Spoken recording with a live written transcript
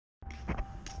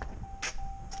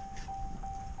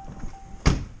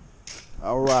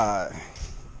Alright.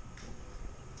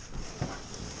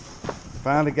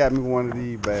 Finally got me one of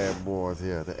these bad boys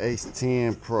here. The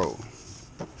H-10 Pro.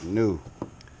 New.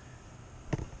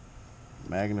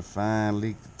 Magnifying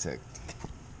leak detector.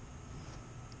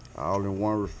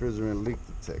 All-in-one refrigerant leak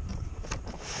detector.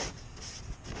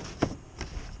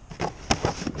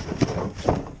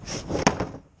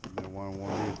 Been wanting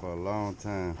one of these for a long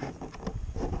time.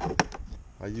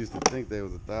 I used to think they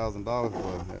was $1,000,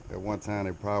 but at one time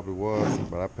they probably was.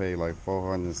 But I paid like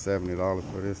 $470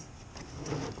 for this.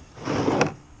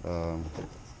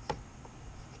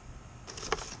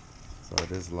 So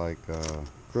this like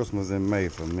Christmas in May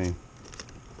for me.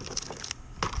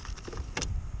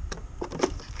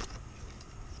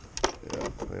 Yeah, I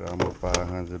paid almost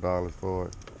 $500 for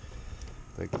it.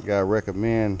 I think you gotta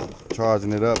recommend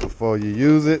charging it up before you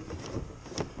use it.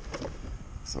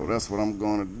 So that's what I'm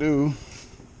gonna do.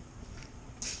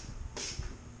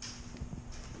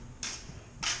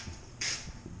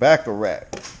 Baccarat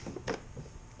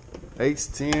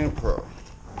H-10 Pro.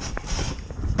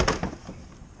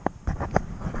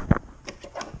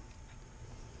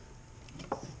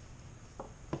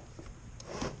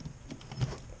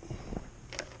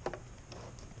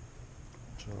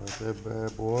 Charge that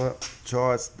bad boy up.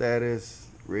 Charge status,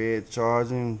 red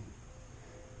charging,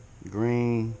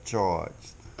 green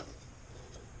charged.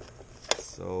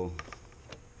 So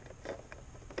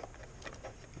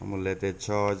I'm gonna let that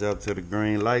charge up till the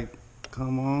green light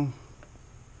come on.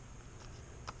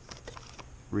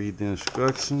 Read the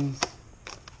instructions.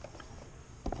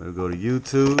 We'll go to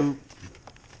YouTube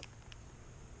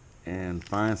and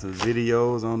find some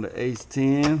videos on the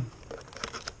H-10.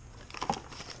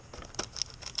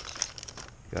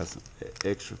 Got some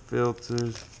extra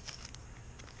filters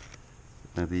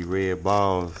and these red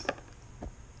balls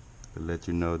to let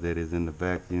you know that it's in the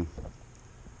vacuum.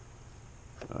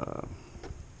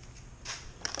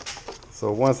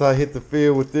 So once I hit the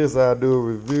field with this, I'll do a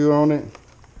review on it.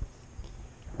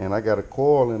 And I got a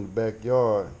coil in the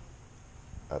backyard.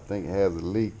 I think it has a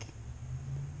leak.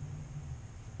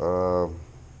 So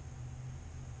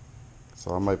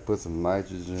I might put some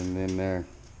nitrogen in there,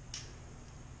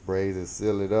 braze it,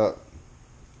 seal it up,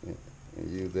 and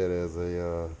use that as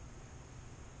a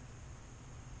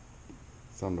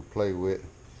something to play with.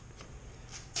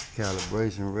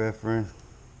 Calibration reference.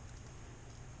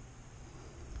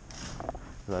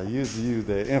 I used to use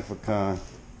that Infocon.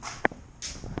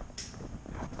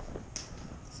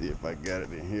 See if I got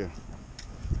it in here.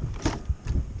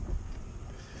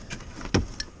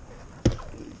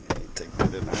 Take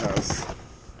that in the house.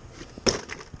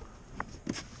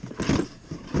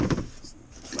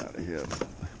 It's out of here.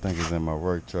 I think it's in my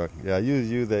work truck. Yeah, I used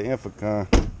to use that Infocon.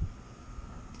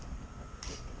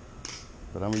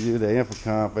 But I'm gonna use that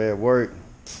Infocon for at work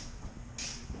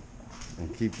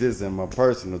and keep this in my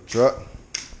personal truck.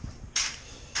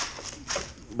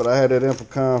 But I had that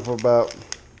Infocon for about,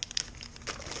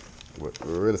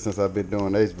 really since I've been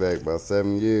doing HVAC, about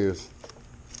 7 years.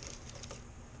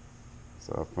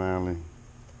 So I finally,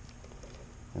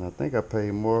 and I think I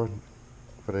paid more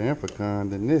for the Infocon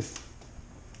than this,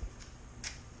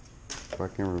 if I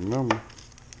can remember.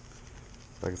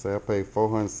 Like I say, I paid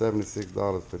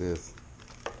 $476 for this.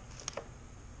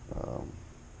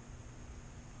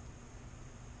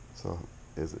 So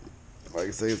is it? Like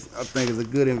I say, I think it's a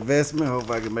good investment. Hope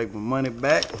I can make my money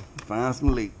back. Find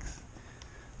some leaks.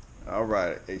 All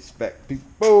right, HVAC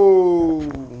people.